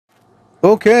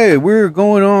Okay, we're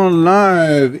going on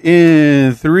live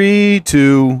in 3,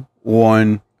 2,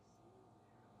 1.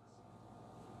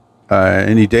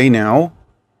 Any day now.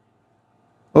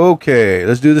 Okay,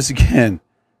 let's do this again.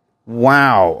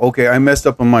 Wow. Okay, I messed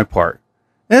up on my part.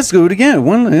 Let's do it again.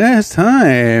 One last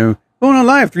time. Going on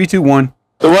live. 3, 2, 1.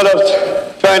 So what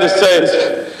I'm trying to say is,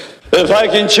 if I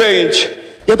can change,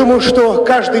 Я думаю, что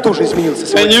каждый тоже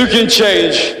изменился and сегодня. you can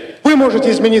change, Вы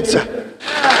можете измениться.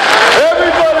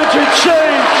 everybody can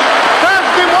change.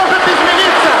 Каждый может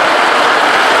измениться.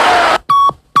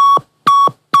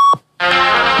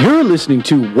 You're listening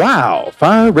to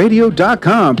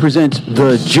WowFireRadio.com presents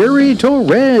the Jerry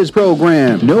Torres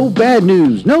program. No bad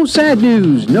news, no sad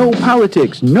news, no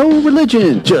politics, no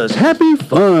religion, just happy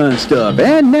fun stuff.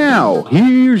 And now,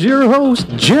 here's your host,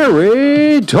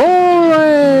 Jerry Torres.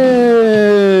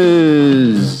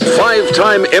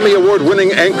 Five-time Emmy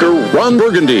Award-winning anchor Ron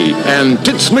Burgundy and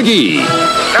Tits McGee.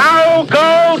 Now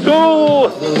go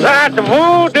do that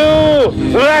voodoo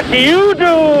that you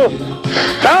do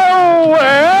so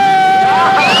well.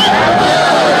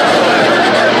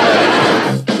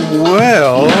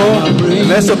 Well,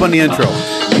 messed up on the intro.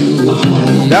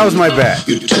 That was my bad.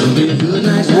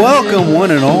 Welcome,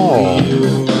 one and all,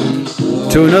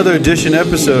 to another edition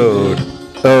episode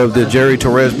of the Jerry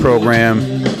Torres program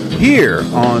here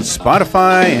on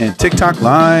Spotify and TikTok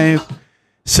Live.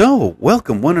 So,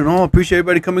 welcome, one and all. Appreciate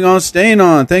everybody coming on, staying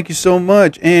on. Thank you so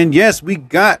much. And yes, we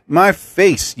got my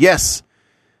face. Yes.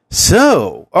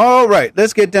 So, all right,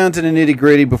 let's get down to the nitty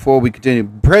gritty before we continue.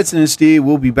 President Steve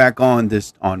will be back on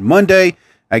Monday.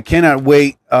 I cannot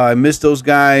wait. I miss those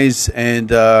guys and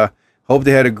hope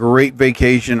they had a great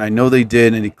vacation. I know they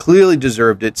did, and they clearly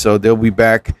deserved it. So they'll be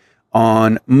back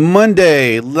on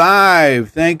Monday live.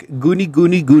 Thank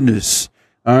goodness.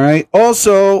 All right.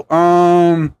 Also,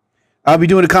 I'll be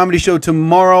doing a comedy show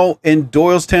tomorrow in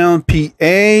Doylestown,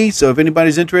 PA. So if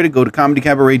anybody's interested, go to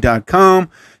comedycabaret.com.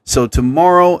 So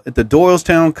tomorrow at the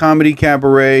Doylestown Comedy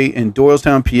Cabaret in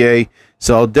Doylestown, PA.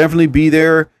 So I'll definitely be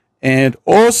there. And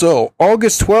also,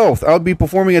 August 12th, I'll be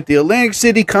performing at the Atlantic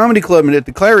City Comedy Club and at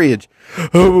the Claridge.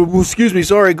 Go to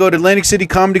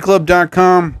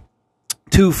AtlanticCityComedyClub.com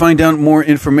to find out more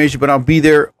information. But I'll be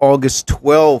there August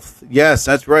 12th. Yes,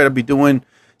 that's right. I'll be doing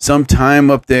some time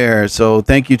up there. So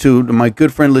thank you to my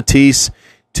good friend Letice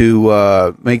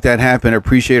to make that happen. I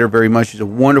appreciate her very much. She's a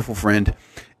wonderful friend.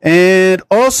 And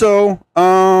also,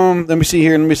 let me see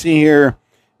here.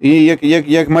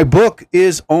 My book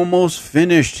is almost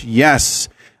finished. Yes.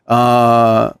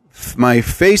 My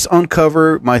face on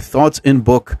cover, my thoughts in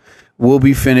book will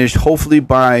be finished hopefully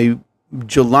by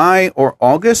July or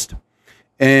August.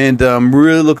 And I'm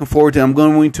really looking forward to it. I'm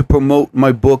going to promote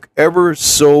my book ever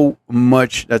so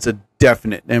much. That's a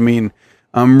definite. I mean,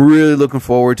 I'm really looking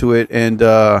forward to it. And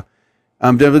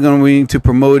I'm definitely going to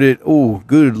promote it. Oh,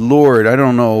 good Lord. I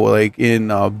don't know, like in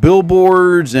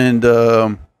billboards and,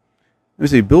 let me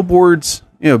see, billboards.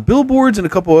 Billboards and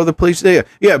a couple other places.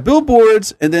 Yeah,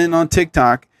 billboards, and then on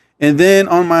TikTok, and then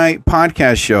on my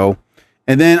podcast show.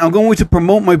 And then I'm going to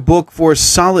promote my book for a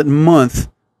solid month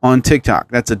on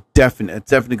TikTok. That's a definite. It's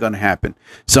definitely going to happen.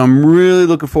 So I'm really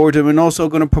looking forward to it. And also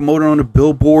going to promote it on a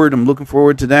billboard. I'm looking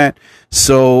forward to that.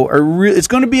 So it's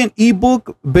going to be an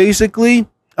ebook, basically.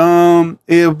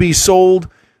 It'll be sold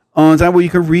on that way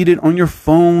you can read it on your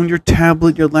phone, your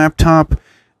tablet, your laptop,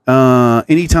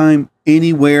 anytime,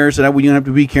 anywhere. So that way you don't have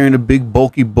to be carrying a big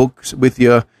bulky books with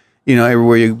you,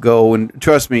 everywhere you go. And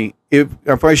trust me,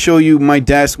 if I show you my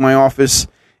desk, my office,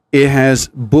 it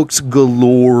has books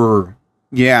galore.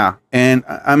 Yeah. And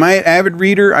I'm an avid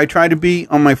reader. I try to be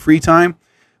on my free time,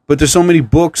 but there's so many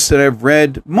books that I've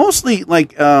read, mostly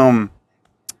like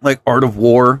Art of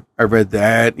War. I read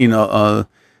that,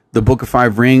 The Book of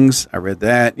Five Rings, I read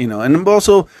that, and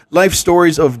also life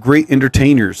stories of great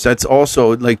entertainers. That's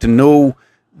also like to know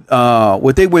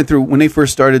what they went through when they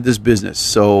first started this business.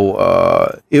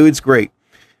 So it's great.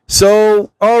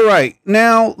 So, all right,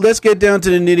 now let's get down to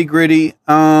the nitty gritty.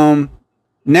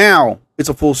 Now it's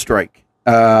a full strike.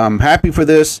 I'm happy for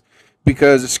this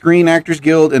because the Screen Actors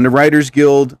Guild and the Writers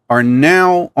Guild are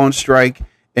now on strike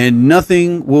and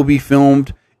nothing will be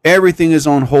filmed. Everything is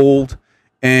on hold.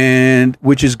 And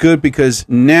which is good because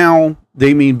now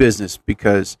they mean business,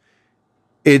 because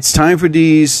it's time for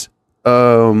these,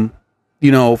 for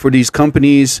these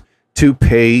companies to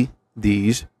pay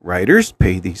these writers,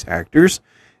 pay these actors,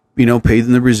 pay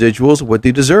them the residuals of what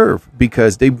they deserve,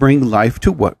 because they bring life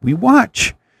to what we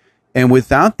watch. And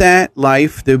without that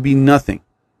life, there'd be nothing,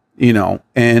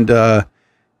 and I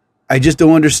just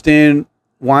don't understand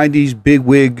why these big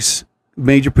wigs,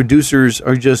 major producers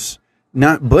are just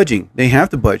not budging. They have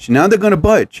to budge. Now they're going to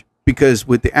budge. because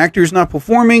with the actors not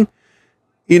performing,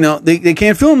 they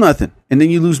can't film nothing, and then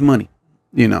you lose money,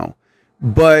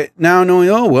 But now knowing,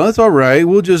 oh, well, it's all right.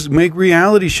 We'll just make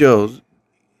reality shows.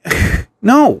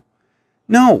 No.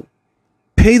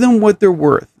 Pay them what they're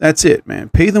worth. That's it, man.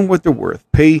 Pay them what they're worth.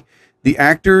 Pay the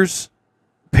actors,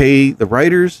 pay the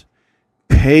writers,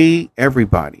 pay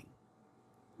everybody.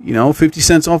 50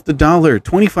 cents off the dollar,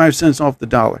 25 cents off the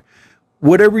dollar.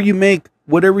 Whatever you make,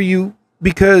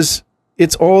 because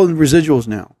it's all in residuals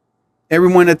now.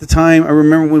 Everyone at the time, I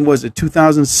remember when was it,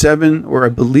 2007, or I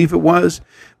believe it was,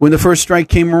 when the first strike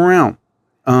came around.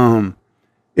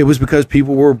 It was because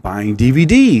people were buying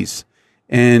DVDs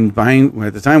and buying,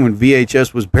 at the time when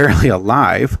VHS was barely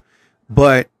alive,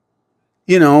 but,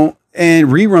 and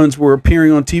reruns were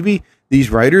appearing on TV. These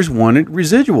writers wanted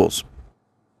residuals.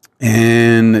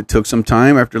 And it took some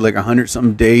time after like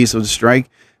 100-something days of the strike.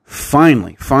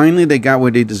 Finally, they got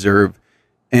what they deserved.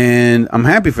 And I'm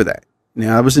happy for that.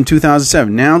 Now, that was in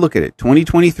 2007. Now, look at it.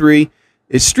 2023.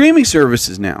 It's streaming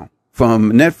services now.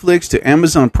 From Netflix to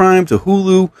Amazon Prime to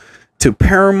Hulu to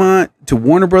Paramount to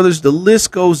Warner Brothers. The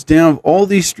list goes down of all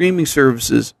these streaming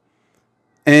services.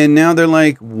 And now they're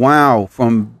like, wow.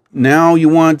 From now you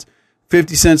want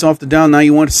 50 cents off the dollar. Now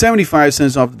you want 75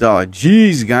 cents off the dollar.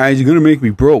 Jeez, guys, you're going to make me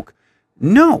broke.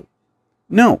 No.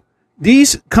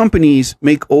 These companies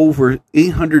make over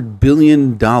 $800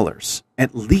 billion.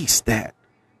 At least that.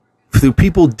 Through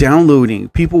people downloading,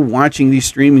 people watching these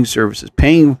streaming services,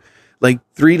 paying like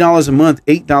 $3 a month,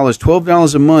 $8,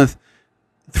 $12 a month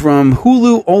from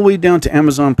Hulu all the way down to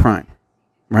Amazon Prime,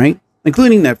 right?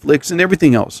 Including Netflix and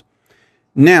everything else.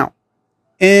 Now,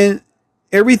 and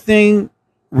everything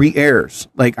re-airs.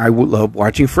 Like I would love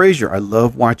watching Frasier. I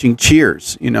love watching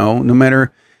Cheers, no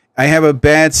matter, I have a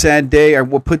bad, sad day, I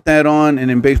will put that on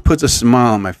and it puts a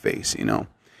smile on my face,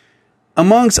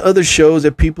 Amongst other shows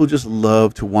that people just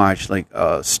love to watch, like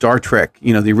Star Trek,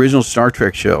 the original Star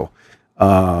Trek show,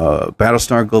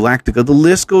 Battlestar Galactica. The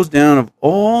list goes down of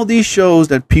all these shows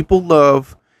that people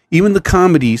love, even the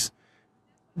comedies,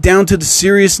 down to the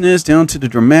seriousness, down to the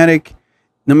dramatic.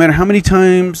 No matter how many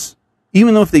times,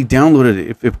 even though if they downloaded it,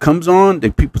 if it comes on,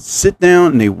 people sit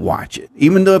down and they watch it.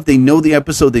 Even though if they know the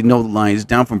episode, they know the lines,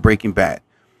 down from Breaking Bad.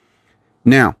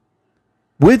 Now,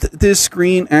 with this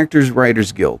Screen Actors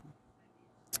Writers Guild,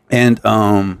 and,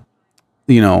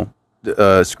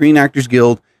 Screen Actors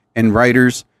Guild and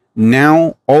writers,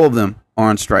 now all of them are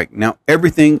on strike. Now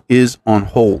everything is on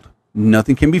hold.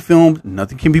 Nothing can be filmed.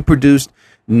 Nothing can be produced.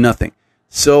 Nothing.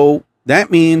 So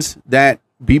that means that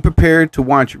be prepared to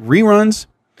watch reruns.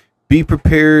 Be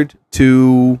prepared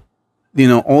to,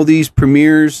 all these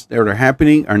premieres that are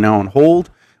happening are now on hold.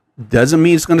 Doesn't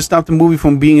mean it's going to stop the movie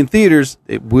from being in theaters.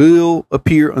 It will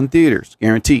appear on theaters,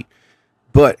 guaranteed.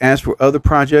 But as for other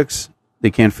projects,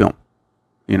 they can't film.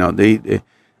 There are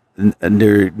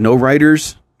no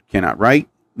writers, cannot write.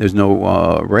 There's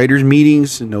no writers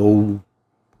meetings, no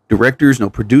directors, no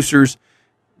producers,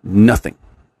 nothing.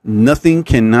 Nothing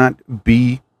cannot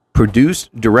be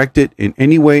produced, directed in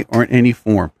any way or in any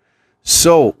form.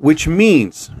 So, which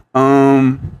means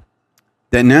that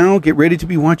now get ready to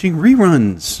be watching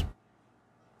reruns.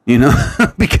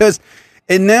 Because,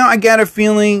 and now I got a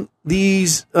feeling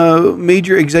these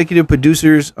major executive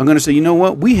producers are going to say, you know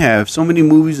what? We have so many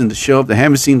movies in the shelf that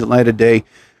haven't seen the light of day.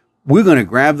 We're going to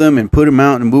grab them and put them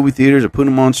out in movie theaters or put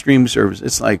them on streaming service.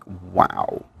 It's like,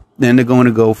 wow. Then they're going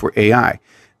to go for AI.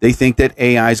 They think that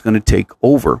AI is going to take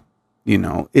over.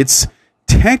 It's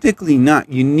technically not.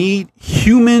 You need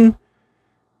human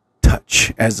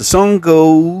touch. As the song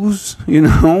goes, you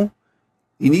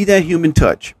need that human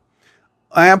touch.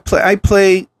 I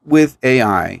play with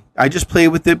AI. I just play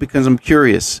with it because I'm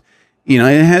curious. It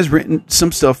has written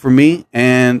some stuff for me,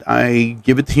 and I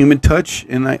give it the human touch,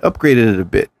 and I upgraded it a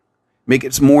bit. Make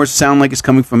it more sound like it's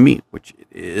coming from me, which it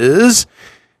is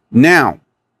now.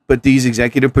 But these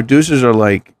executive producers are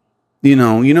like, you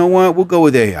know what? We'll go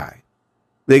with AI.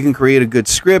 They can create a good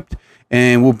script,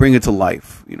 and we'll bring it to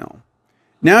life,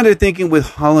 Now they're thinking with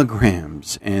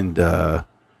holograms and,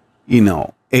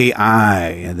 AI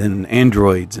and then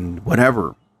androids and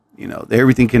whatever.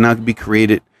 Everything cannot be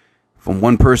created from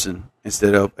one person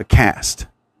instead of a cast,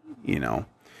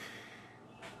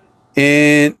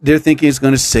 And they're thinking it's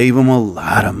going to save them a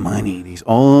lot of money.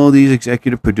 All these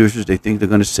executive producers, they think they're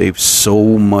going to save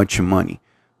so much money.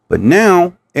 But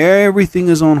now everything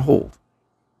is on hold.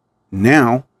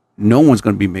 Now no one's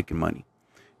going to be making money.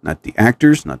 Not the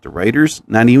actors, not the writers,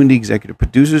 not even the executive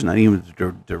producers, not even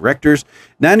the directors,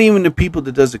 not even the people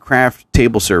that does the craft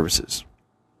table services.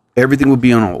 Everything will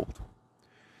be on hold.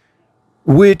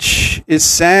 which is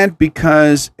sad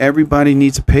because everybody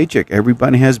needs a paycheck.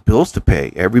 Everybody has bills to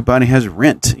pay. Everybody has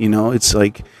rent. You know, it's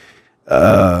like,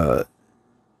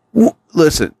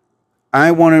 listen,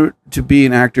 I wanted to be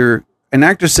an actor. An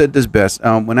actor said this best.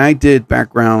 When I did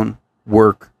background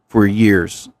work for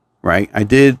years, right? I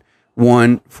did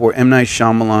one for M. Night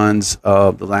Shyamalan's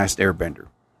The Last Airbender,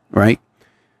 right?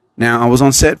 Now, I was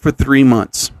on set for 3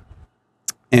 months,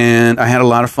 and I had a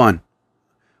lot of fun.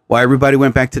 While everybody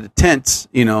went back to the tents,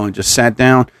 you know, and just sat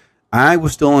down, I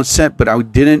was still on set, but I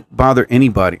didn't bother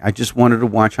anybody. I just wanted to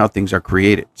watch how things are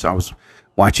created. So I was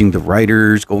watching the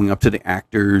writers, going up to the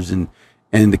actors, and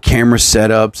the camera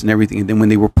setups and everything. And then when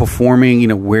they were performing, you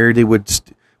know, where they would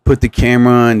put the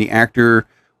camera and the actor,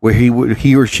 where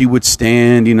he or she would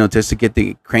stand, you know, just to get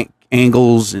the crank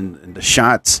angles and the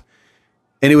shots.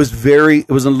 And it was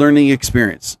a learning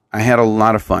experience. I had a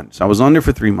lot of fun. So I was on there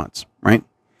for 3 months, right?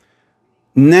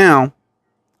 Now,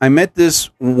 I met this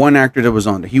one actor that was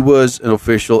on there. He was an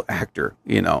official actor,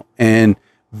 you know, and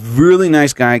really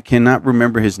nice guy. Cannot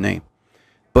remember his name.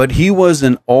 But he was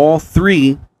in all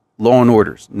 3 Law and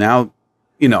Orders. Now,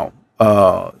 you know,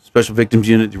 Special Victims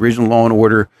Unit, the original Law and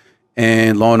Order,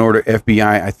 and Law and Order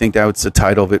FBI. I think that was the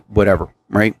title of it, whatever,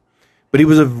 right? But he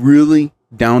was a really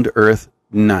down-to-earth,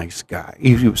 nice guy.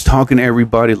 He was talking to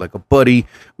everybody like a buddy.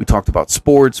 We talked about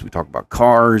sports. We talked about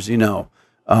cars, you know,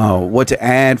 what to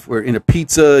add for in a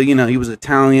pizza. You know, he was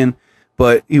Italian,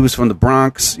 but he was from the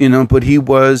Bronx, you know, but he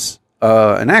was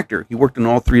an actor. He worked in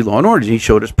all 3 Law and Orders. He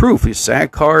showed us proof, his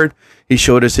SAG card. He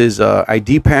showed us his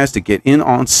ID pass to get in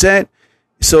on set.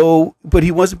 So, but he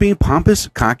wasn't being pompous,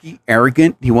 cocky,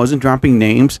 arrogant. He wasn't dropping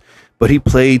names, but he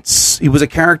was a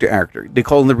character actor. They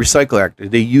call him the recycle actor.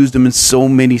 They used him in so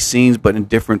many scenes, but in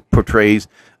different portrays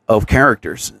of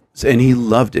characters. And he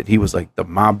loved it. He was like the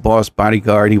mob boss,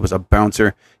 bodyguard. He was a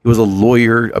bouncer. He was a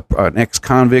lawyer, an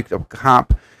ex-convict, a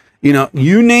cop. You know,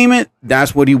 you name it,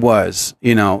 that's what he was,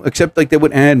 you know, except like they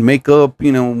would add makeup,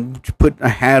 you know, put a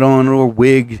hat on or a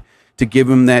wig to give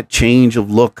him that change of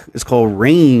look. It's called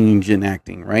range in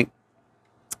acting, right?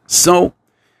 So,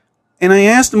 and I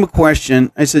asked him a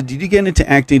question. I said, did you get into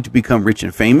acting to become rich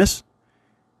and famous?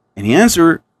 And he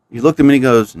answered, he looked at me and he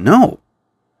goes, no.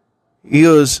 He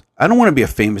goes, I don't want to be a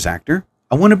famous actor.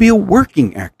 I want to be a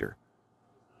working actor.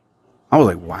 I was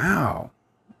like, wow.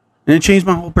 And it changed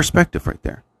my whole perspective right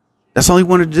there. That's all he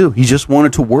wanted to do. He just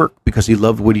wanted to work because he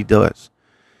loved what he does.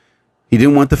 He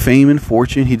didn't want the fame and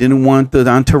fortune. He didn't want the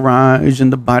entourage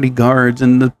and the bodyguards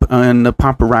and the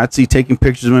paparazzi taking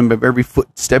pictures of him of every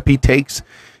footstep he takes.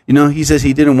 You know, he says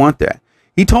he didn't want that.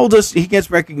 He told us he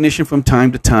gets recognition from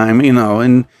time to time, you know,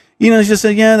 and, you know, he just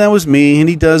said, yeah, that was me. And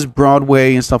he does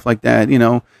Broadway and stuff like that, you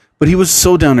know. But he was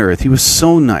so down to earth. He was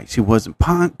so nice. He wasn't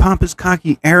pompous,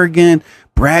 cocky, arrogant,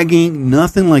 bragging,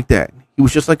 nothing like that. He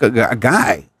was just like a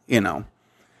guy, you know.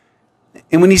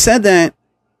 And when he said that,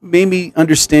 made me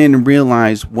understand and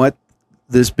realize what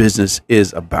this business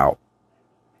is about.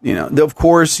 You know, of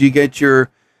course, you get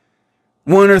your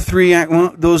 1 or 3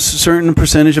 those certain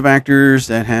percentage of actors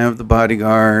that have the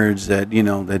bodyguards, that, you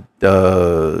know, that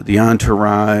the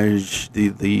entourage,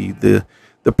 the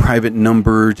private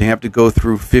numbers. They have to go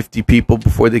through 50 people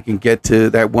before they can get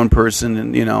to that one person,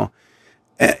 and, you know,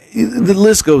 the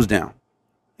list goes down.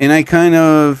 And I kind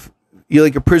of, you're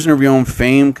like a prisoner of your own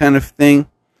fame kind of thing.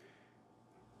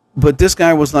 But this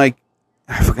guy was like,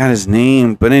 I forgot his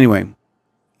name, but anyway,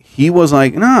 he was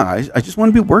like, nah, I just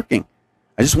want to be working.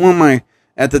 I just want my,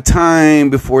 at the time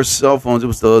before cell phones, it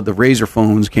was the Razor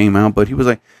phones came out, but he was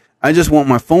like, I just want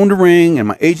my phone to ring and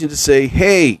my agent to say,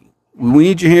 hey, we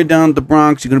need you here down at the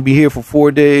Bronx. You're going to be here for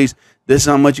 4 days. This is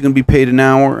how much you're going to be paid an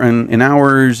hour and in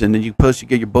hours, and then you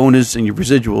get your bonus and your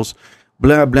residuals,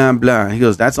 blah, blah, blah. He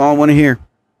goes, that's all I want to hear.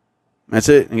 That's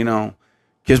it, you know.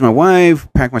 Kiss my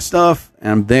wife, pack my stuff,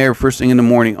 and I'm there first thing in the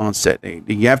morning on set.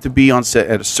 You have to be on set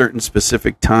at a certain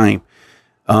specific time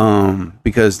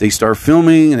because they start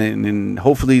filming, and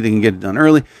hopefully they can get it done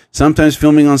early. Sometimes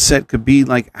filming on set could be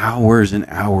like hours and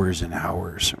hours and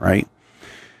hours, right?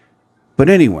 But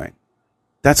anyway,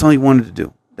 that's all he wanted to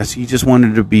do. He just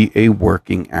wanted to be a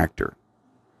working actor.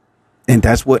 And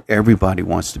that's what everybody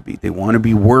wants to be. They want to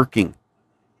be working,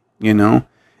 you know?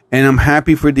 And I'm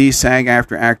happy for these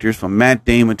SAG-AFTRA actors, from Matt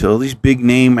Damon to all these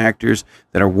big-name actors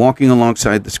that are walking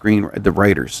alongside the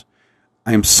writers.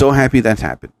 I am so happy that's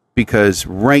happened, because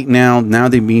right now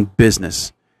they mean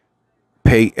business.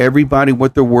 Pay everybody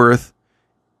what they're worth,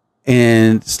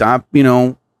 and stop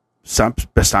being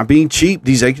cheap.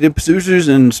 These executive producers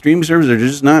and streaming services are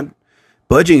just not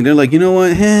budging. They're like, you know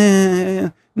what?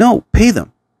 No, pay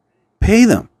them. Pay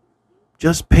them.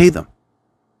 Just pay them.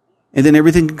 and then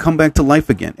everything can come back to life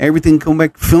again. Everything can come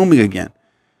back filming again.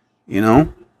 You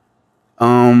know,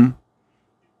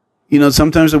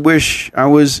 sometimes I wish I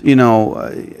was,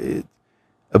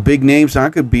 a big name so I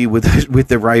could be with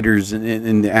the writers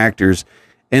and the actors.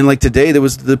 And like today, there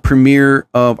was the premiere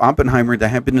of Oppenheimer that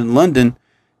happened in London.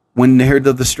 When they heard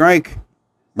of the strike,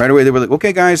 right away they were like,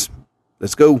 "Okay, guys,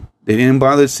 let's go." They didn't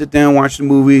bother to sit down, watch the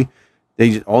movie.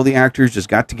 All the actors just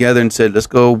got together and said, "Let's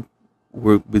go.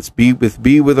 Let's be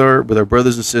with our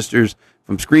brothers and sisters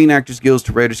from Screen Actors Guild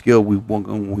to Writers Guild. We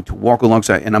want to walk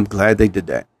alongside." And I'm glad they did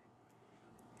that.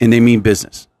 And they mean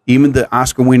business. Even the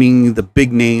Oscar-winning, the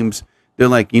big names, they're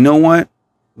like, you know what?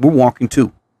 We're walking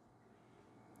too.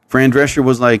 Fran Drescher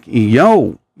was like,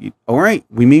 "Yo, all right,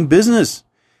 we mean business."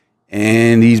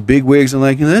 And these big wigs are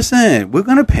like, "Listen, we're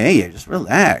gonna pay you. Just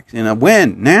relax.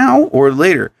 When? Now or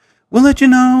later? We'll let you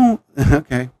know."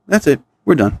 Okay, that's it.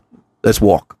 We're done. Let's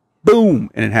walk. Boom,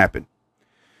 and it happened.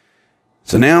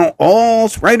 So now all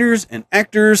writers and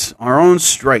actors are on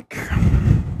strike,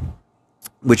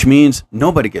 which means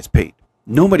nobody gets paid.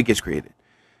 Nobody gets created.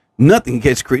 Nothing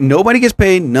gets created. Nobody gets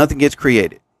paid. Nothing gets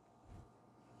created.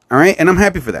 All right, and I'm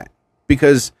happy for that,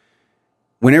 because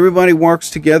when everybody works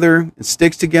together and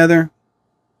sticks together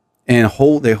and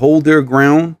they hold their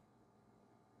ground,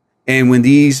 and when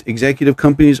these executive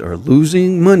companies are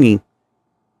losing money,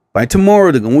 by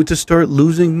tomorrow they're going to start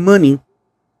losing money,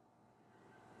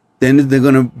 then they're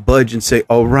going to budge and say,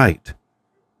 "All right,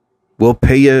 we'll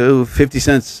pay you 50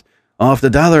 cents off the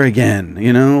dollar again,"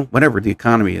 whatever the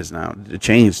economy is now. It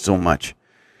changed so much.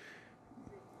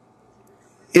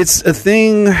 It's a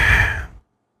thing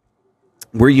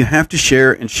where you have to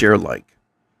share and share alike.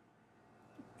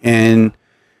 And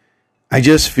I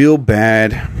just feel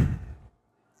bad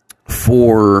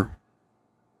for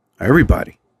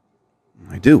everybody.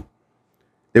 I do.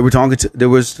 They were talking there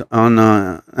was on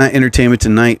Entertainment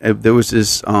Tonight, there was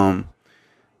this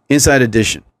Inside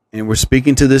Edition. And we're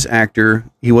speaking to this actor.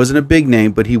 He wasn't a big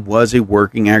name, but he was a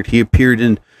working actor. He appeared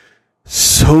in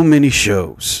so many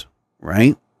shows,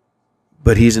 right?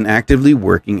 But he's an actively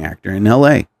working actor in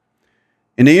LA.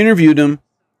 And they interviewed him,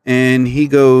 and he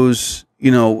goes,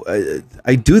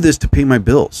 I do this to pay my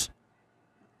bills.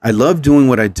 I love doing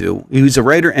what I do. He was a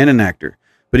writer and an actor.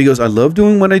 But he goes, I love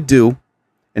doing what I do.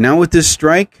 And now with this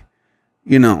strike,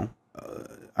 either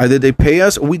they pay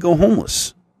us or we go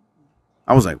homeless.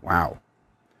 I was like, wow.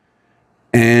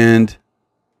 And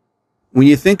when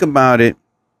you think about it,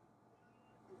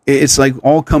 it's like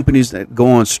all companies that go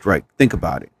on strike. Think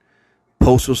about it.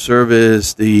 Postal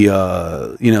Service, the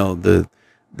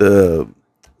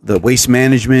Waste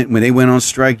Management, when they went on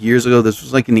strike years ago, this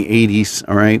was like in the 80s,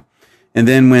 all right? And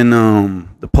then when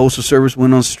the Postal Service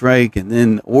went on strike, and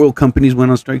then oil companies went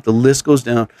on strike, the list goes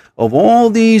down of all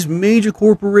these major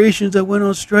corporations that went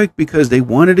on strike because they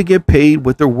wanted to get paid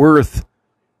what they're worth.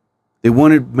 They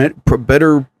wanted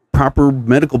better, proper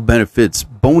medical benefits,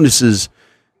 bonuses,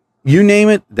 you name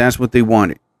it, that's what they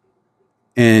wanted.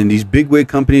 And these bigwig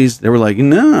companies, they were like,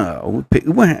 "No,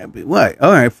 what?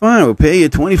 All right, fine, we'll pay you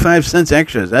 25 cents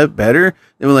extra. Is that better?"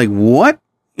 They were like, "What?"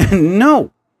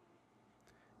 No.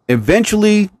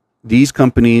 Eventually, these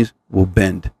companies will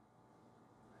bend.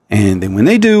 And then when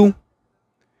they do,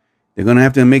 they're going to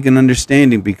have to make an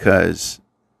understanding, because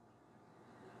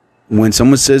when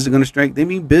someone says they're going to strike, they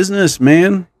mean business,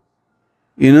 man.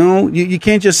 You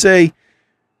can't just say,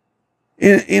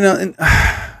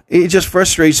 it just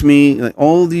frustrates me. Like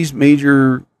all these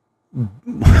major,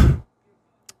 from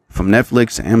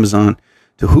Netflix to Amazon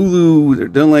to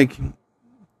Hulu, they're like,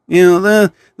 they'll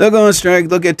go on strike,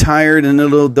 they'll get tired, and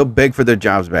they'll beg for their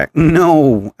jobs back.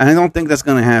 No, I don't think that's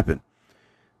going to happen.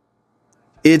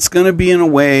 It's going to be in a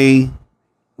way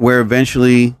where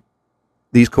eventually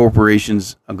these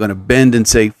corporations are going to bend and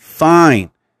say, "Fine,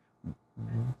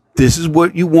 this is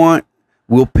what you want.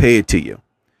 We'll pay it to you."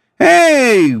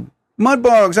 Hey,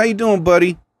 Mudbogs, how you doing,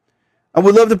 buddy? I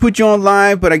would love to put you on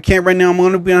live, but I can't right now. I'm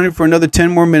going to be on here for another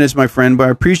 10 more minutes, my friend. But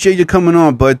I appreciate you coming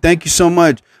on, bud. Thank you so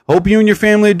much. Hope you and your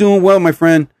family are doing well, my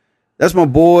friend. That's my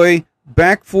boy,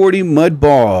 Back 40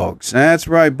 Mudbogs. That's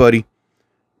right, buddy.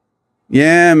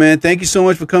 Yeah, man. Thank you so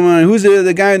much for coming on. Who's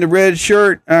the guy in the red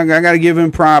shirt? I got to give him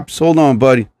props. Hold on,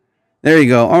 buddy. There you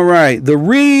go. All right. The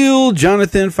Real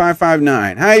Jonathan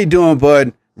 559. How you doing,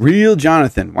 bud? Real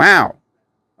Jonathan. Wow.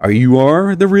 You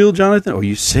are the real Jonathan? Or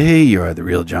you say you are the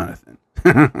real Jonathan?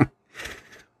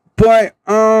 But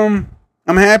I'm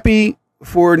happy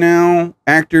for now.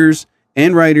 Actors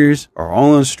and writers are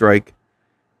all on strike.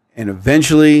 And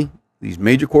eventually, these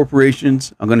major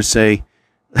corporations are going to say,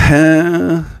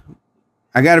 I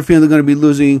got a feeling they're going to be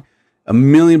losing $1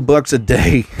 million a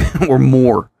day or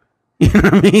more. You know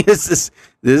what I mean? This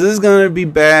is going to be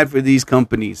bad for these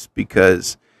companies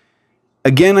because,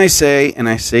 again, I say, and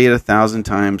I say it 1,000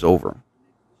 times over,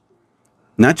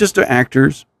 not just the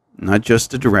actors, not just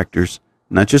the directors,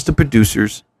 not just the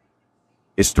producers,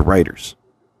 it's the writers.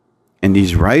 And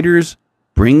these writers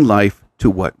bring life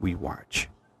to what we watch.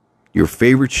 Your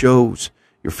favorite shows,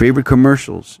 your favorite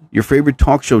commercials, your favorite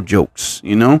talk show jokes,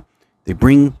 you know, they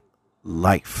bring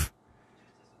life.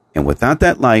 And without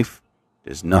that life,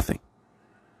 there's nothing.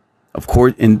 Of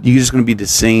course, and you're just going to be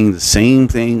saying the same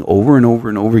thing over and over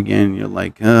and over again. You're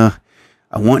like, I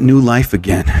want new life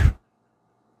again.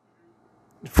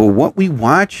 For what we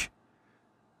watch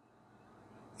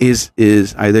is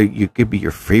either you could be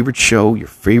your favorite show, your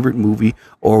favorite movie,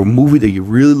 or a movie that you're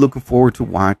really looking forward to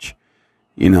watch,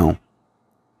 you know.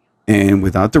 And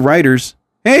without the writers,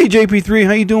 hey, JP3,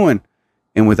 how you doing?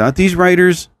 And without these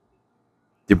writers,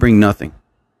 they bring nothing.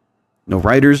 No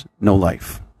writers, no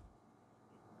life.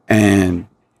 And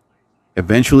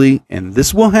eventually, and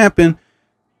this will happen,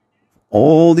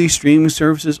 all these streaming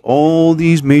services, all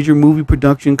these major movie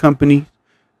production companies,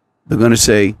 they're going to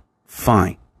say,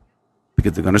 fine,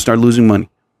 because they're going to start losing money.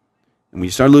 And when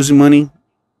you start losing money,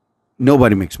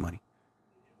 nobody makes money.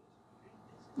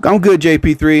 I'm good,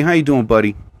 JP3. How you doing,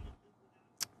 buddy?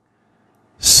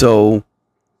 So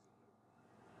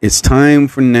it's time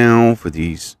for now for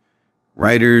these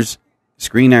writers,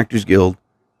 Screen Actors Guild,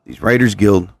 these Writers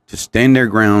Guild to stand their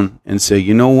ground and say,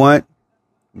 you know what?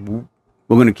 We're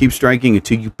going to keep striking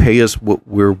until you pay us what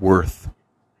we're worth.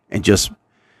 And just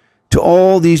to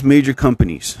all these major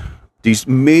companies, these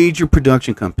major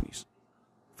production companies,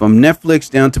 from Netflix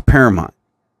down to Paramount,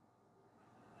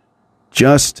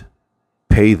 just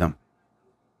pay them.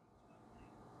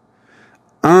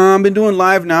 I've been doing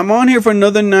live now. I'm on here for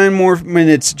another 9 more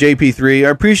minutes, JP3. I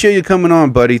appreciate you coming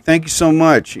on, buddy. Thank you so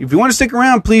much. If you want to stick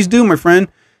around, please do, my friend.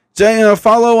 So,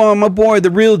 follow my boy,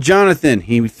 The Real Jonathan.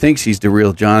 He thinks he's The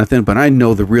Real Jonathan, but I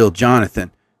know The Real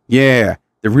Jonathan. Yeah,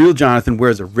 The Real Jonathan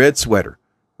wears a red sweater.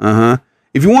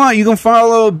 If you want, you can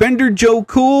follow Bender Joe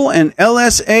Cool and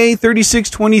LSA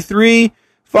 3623.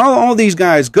 Follow all these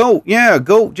guys. Go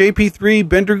JP3,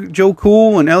 Bender Joe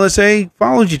Cool, and LSA.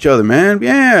 Follow each other, man.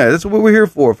 Yeah, that's what we're here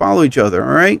for. Follow each other,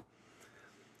 all right?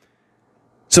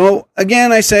 So,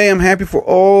 again, I say I'm happy for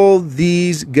all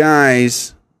these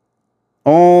guys,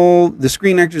 all the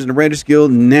Screen Actors and the Writers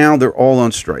Guild. Now they're all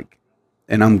on strike,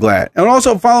 and I'm glad. And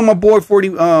also follow my boy,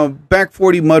 Back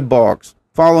 40 Mudbogs.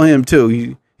 Follow him,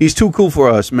 too. He's too cool for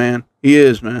us, man. He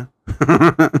is, man.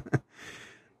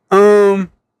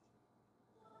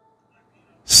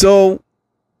 So,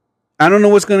 I don't know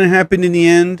what's going to happen in the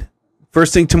end.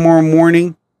 First thing tomorrow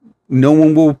morning, no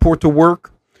one will report to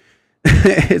work.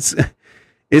 It's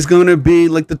going to be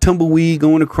like the tumbleweed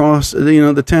going across,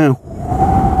 the town.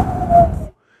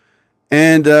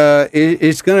 And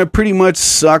it's going to pretty much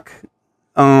suck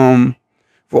for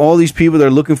all these people that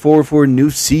are looking forward for a new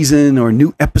season or a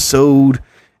new episode.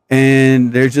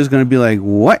 And they're just going to be like,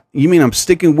 what? You mean I'm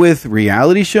sticking with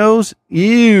reality shows?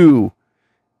 Ew.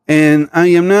 And I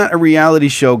am not a reality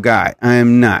show guy. I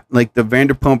am not. Like the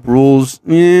Vanderpump Rules.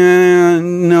 Yeah,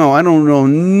 no, I don't know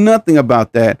nothing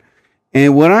about that.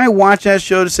 And would I watch that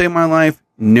show to save my life?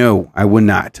 No, I would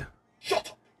not.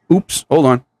 Oops, hold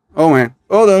on. Oh, man.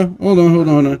 Hold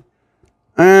on.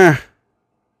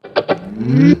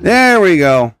 There we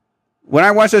go. Would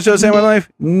I watch that show to save my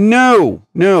life? No.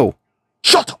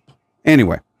 Shut up.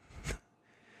 Anyway.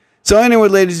 So anyway,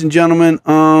 ladies and gentlemen,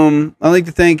 I'd like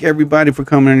to thank everybody for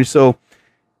coming in. So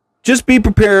just be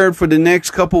prepared for the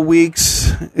next couple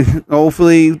weeks.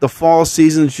 Hopefully the fall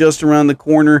season is just around the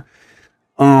corner.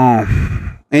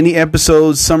 Any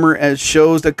episodes, summer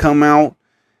shows that come out,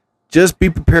 just be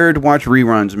prepared to watch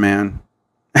reruns, man.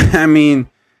 I mean,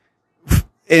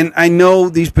 and I know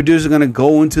these producers are going to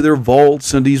go into their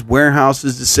vaults and these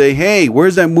warehouses to say, hey,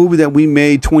 where's that movie that we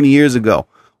made 20 years ago?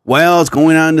 Well, it's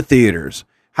going out in the theaters.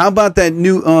 How about that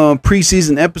new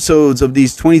preseason episodes of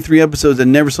these 23 episodes that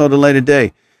never saw the light of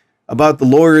day? About the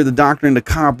lawyer, the doctor, and the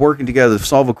cop working together to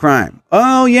solve a crime.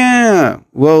 Oh, yeah.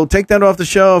 Well, take that off the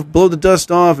shelf, blow the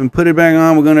dust off, and put it back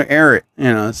on. We're going to air it.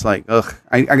 It's like, ugh.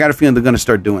 I got a feeling they're going to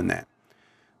start doing that.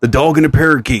 The Dog and the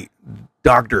Parakeet.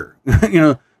 Doctor.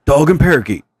 Dog and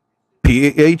Parakeet.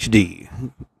 PhD.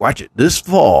 Watch it this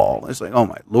fall. It's like, oh,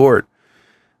 my Lord.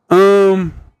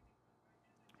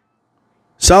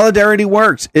 Solidarity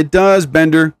works. It does,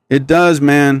 Bender. It does,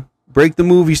 man. Break the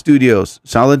movie studios.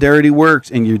 Solidarity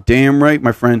works, and you're damn right,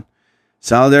 my friend.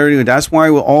 Solidarity. That's why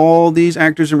with all these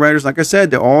actors and writers, like I said,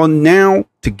 they're all now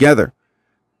together,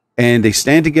 and they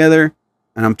stand together.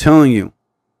 And I'm telling you,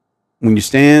 when you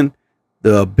stand,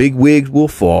 the big wigs will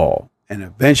fall, And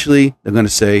eventually they're going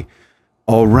to say,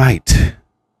 all right,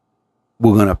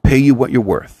 we're going to pay you what you're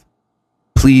worth.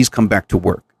 Please come back to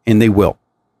work. And they will,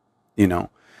 you know.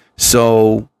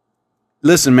 So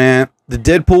listen, man, the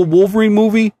Deadpool Wolverine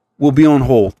movie will be on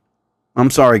hold. I'm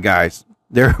sorry, guys.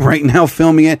 They're right now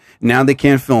filming it. Now they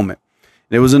can't film it.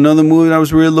 There was another movie that I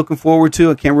was really looking forward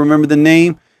to. I can't remember the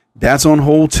name. That's on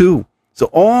hold too. So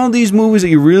all these movies that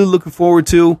you're really looking forward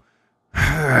to,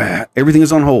 everything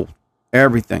is on hold.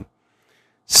 Everything.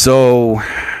 So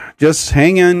just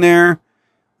hang in there.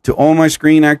 To all my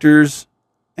screen actors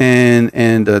and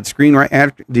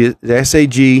the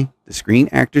SAG, the Screen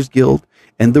Actors Guild,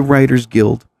 and the Writers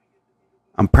Guild.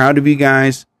 I'm proud of you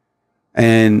guys,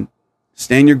 and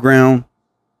stand your ground,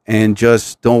 and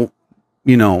just don't,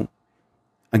 you know,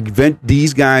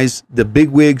 these guys, the big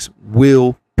wigs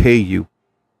will pay you.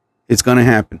 It's going to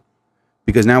happen,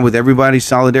 because now with everybody's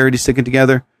solidarity sticking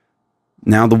together,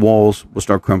 now the walls will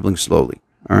start crumbling slowly.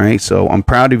 All right. So I'm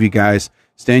proud of you guys.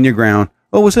 Stand your ground.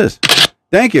 Oh, what's this?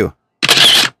 Thank you.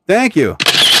 Thank you.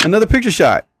 Another picture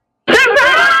shot.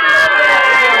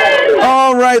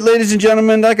 All right, ladies and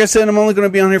gentlemen, like I said, I'm only going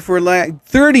to be on here for like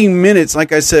 30 minutes,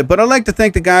 like I said, but I'd like to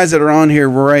thank the guys that are on here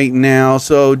right now.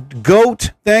 So,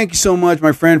 Goat, thank you so much,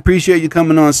 my friend. Appreciate you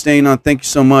coming on, staying on. Thank you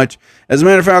so much. As a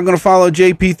matter of fact, I'm going to follow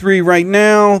JP3 right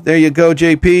now. There you go,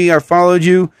 JP. I followed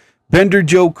you. Bender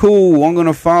Joe Cool, I'm going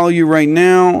to follow you right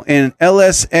now. And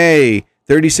LSA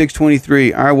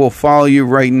 3623, I will follow you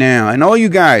right now. And all you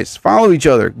guys, follow each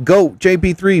other. Goat,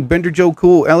 JP3, Bender Joe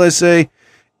Cool, LSA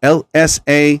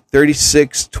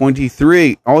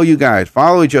 3623. All you guys,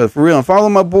 follow each other for real. And follow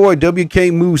my boy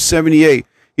WK Moose 78.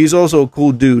 He's also a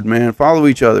cool dude, man. Follow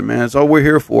each other, man. That's all we're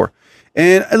here for.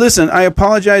 And listen, I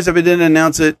apologize if I didn't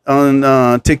announce it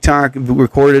on TikTok,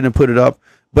 recorded it and put it up.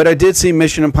 But I did see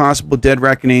Mission Impossible Dead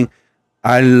Reckoning.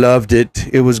 I loved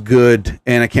it. It was good.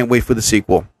 And I can't wait for the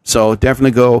sequel. So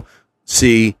definitely go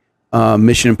see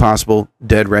Mission Impossible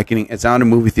Dead Reckoning. It's out in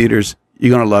movie theaters.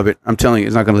 You're going to love it. I'm telling you,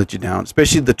 it's not going to let you down,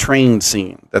 especially the train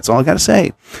scene. That's all I got to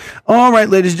say. All right,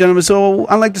 ladies and gentlemen. So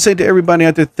I'd like to say to everybody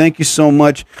out there, thank you so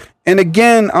much. And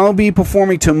again, I'll be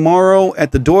performing tomorrow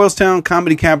at the Doylestown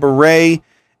Comedy Cabaret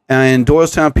in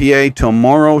Doylestown, PA,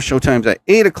 tomorrow. Showtime's at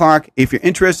 8 o'clock. If you're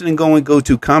interested in going, go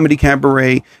to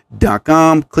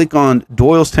comedycabaret.com. Click on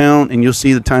Doylestown, and you'll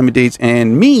see the time and dates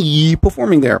and me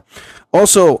performing there.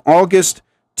 Also, August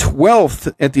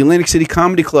 12th at the Atlantic City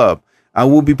Comedy Club. I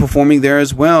will be performing there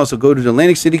as well. So go to the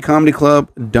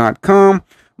AtlanticCityComedyClub.com.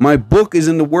 My book is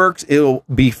in the works. It'll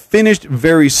be finished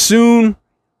very soon.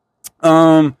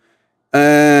 The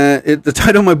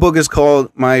title of my book is called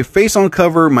My Face on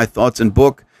Cover, My Thoughts and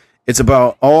Book. It's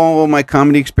about all of my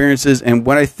comedy experiences and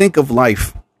what I think of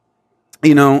life,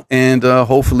 you know, and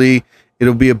hopefully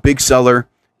it'll be a big seller.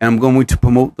 And I'm going to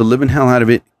promote the living hell out of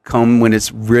it come when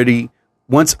it's ready.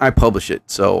 Once I publish it.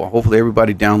 So hopefully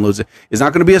everybody downloads it. It's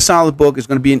not going to be a solid book. It's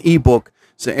going to be an ebook.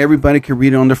 So everybody can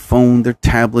read it on their phone, their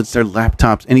tablets, their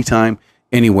laptops, anytime,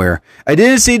 anywhere. I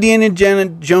didn't see the Indiana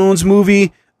Jones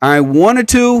movie. I wanted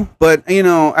to, but, you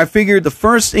know, I figured the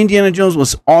first Indiana Jones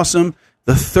was awesome.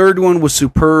 The third one was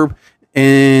superb.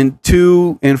 And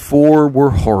 2 and 4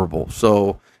 were horrible.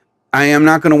 So I am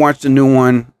not going to watch the new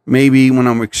one. Maybe when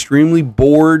I'm extremely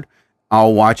bored,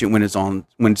 I'll watch it when it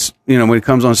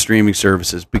comes on streaming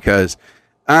services, because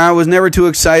I was never too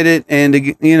excited.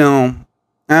 And, you know,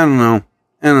 I don't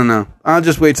know. I'll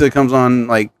just wait till it comes on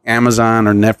like Amazon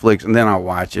or Netflix and then I'll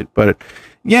watch it. But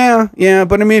yeah.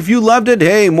 But I mean, if you loved it,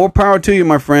 hey, more power to you,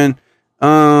 my friend.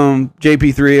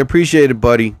 JP3, appreciate it,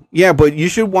 buddy. Yeah, but you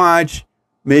should watch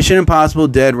Mission Impossible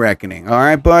Dead Reckoning. All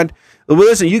right, bud. Well,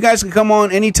 listen, you guys can come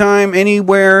on anytime,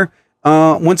 anywhere.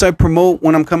 Once I promote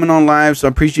when I'm coming on live, so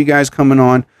I appreciate you guys coming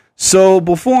on. So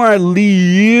before I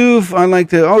leave, I like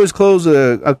to always close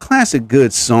a classic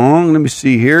good song. Let me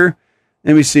see here.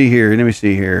 Da,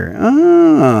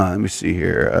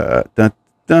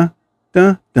 da.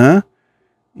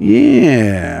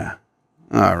 Yeah.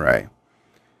 All right,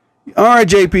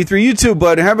 JP3, you too,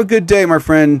 bud. Have a good day, my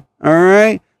friend. All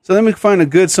right. So let me find a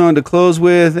good song to close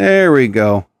with. There we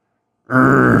go.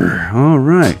 All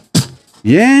right.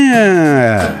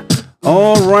 Yeah.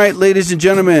 All right, ladies and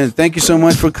gentlemen, thank you so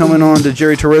much for coming on the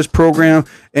Jerry Torres program.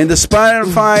 And the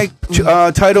Spotify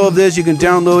title of this, you can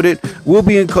download it, will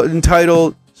be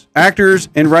entitled Actors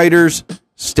and Writers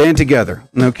Stand Together.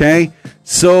 Okay?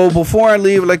 So before I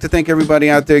leave, I'd like to thank everybody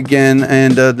out there again.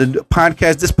 And this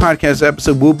podcast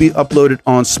episode will be uploaded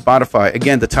on Spotify.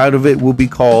 Again, the title of it will be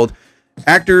called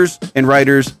Actors and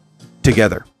Writers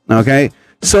Together. Okay?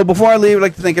 So before I leave, I'd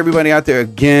like to thank everybody out there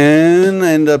again.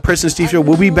 And the Preston Steve Show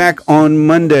will be back on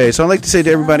Monday. So I'd like to say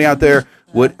to everybody out there,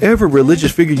 whatever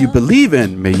religious figure you believe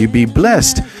in. May you be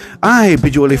blessed. I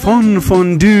bid you all a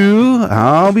fondue.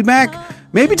 I'll be back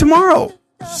maybe tomorrow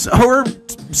or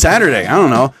Saturday. I don't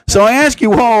know. So I ask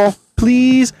you all,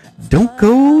 please don't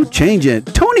go change it.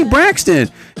 Tony Braxton,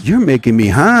 you're making me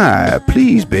high.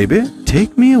 Please, baby,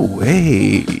 take me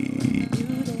away.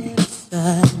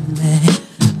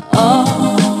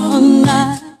 All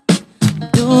night,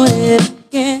 do it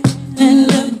again and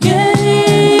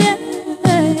again.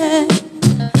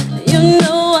 You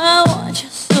know I want you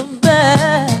so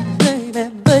bad, baby,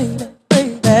 baby,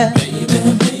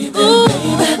 baby. Ooh,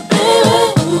 baby,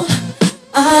 ooh,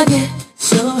 I get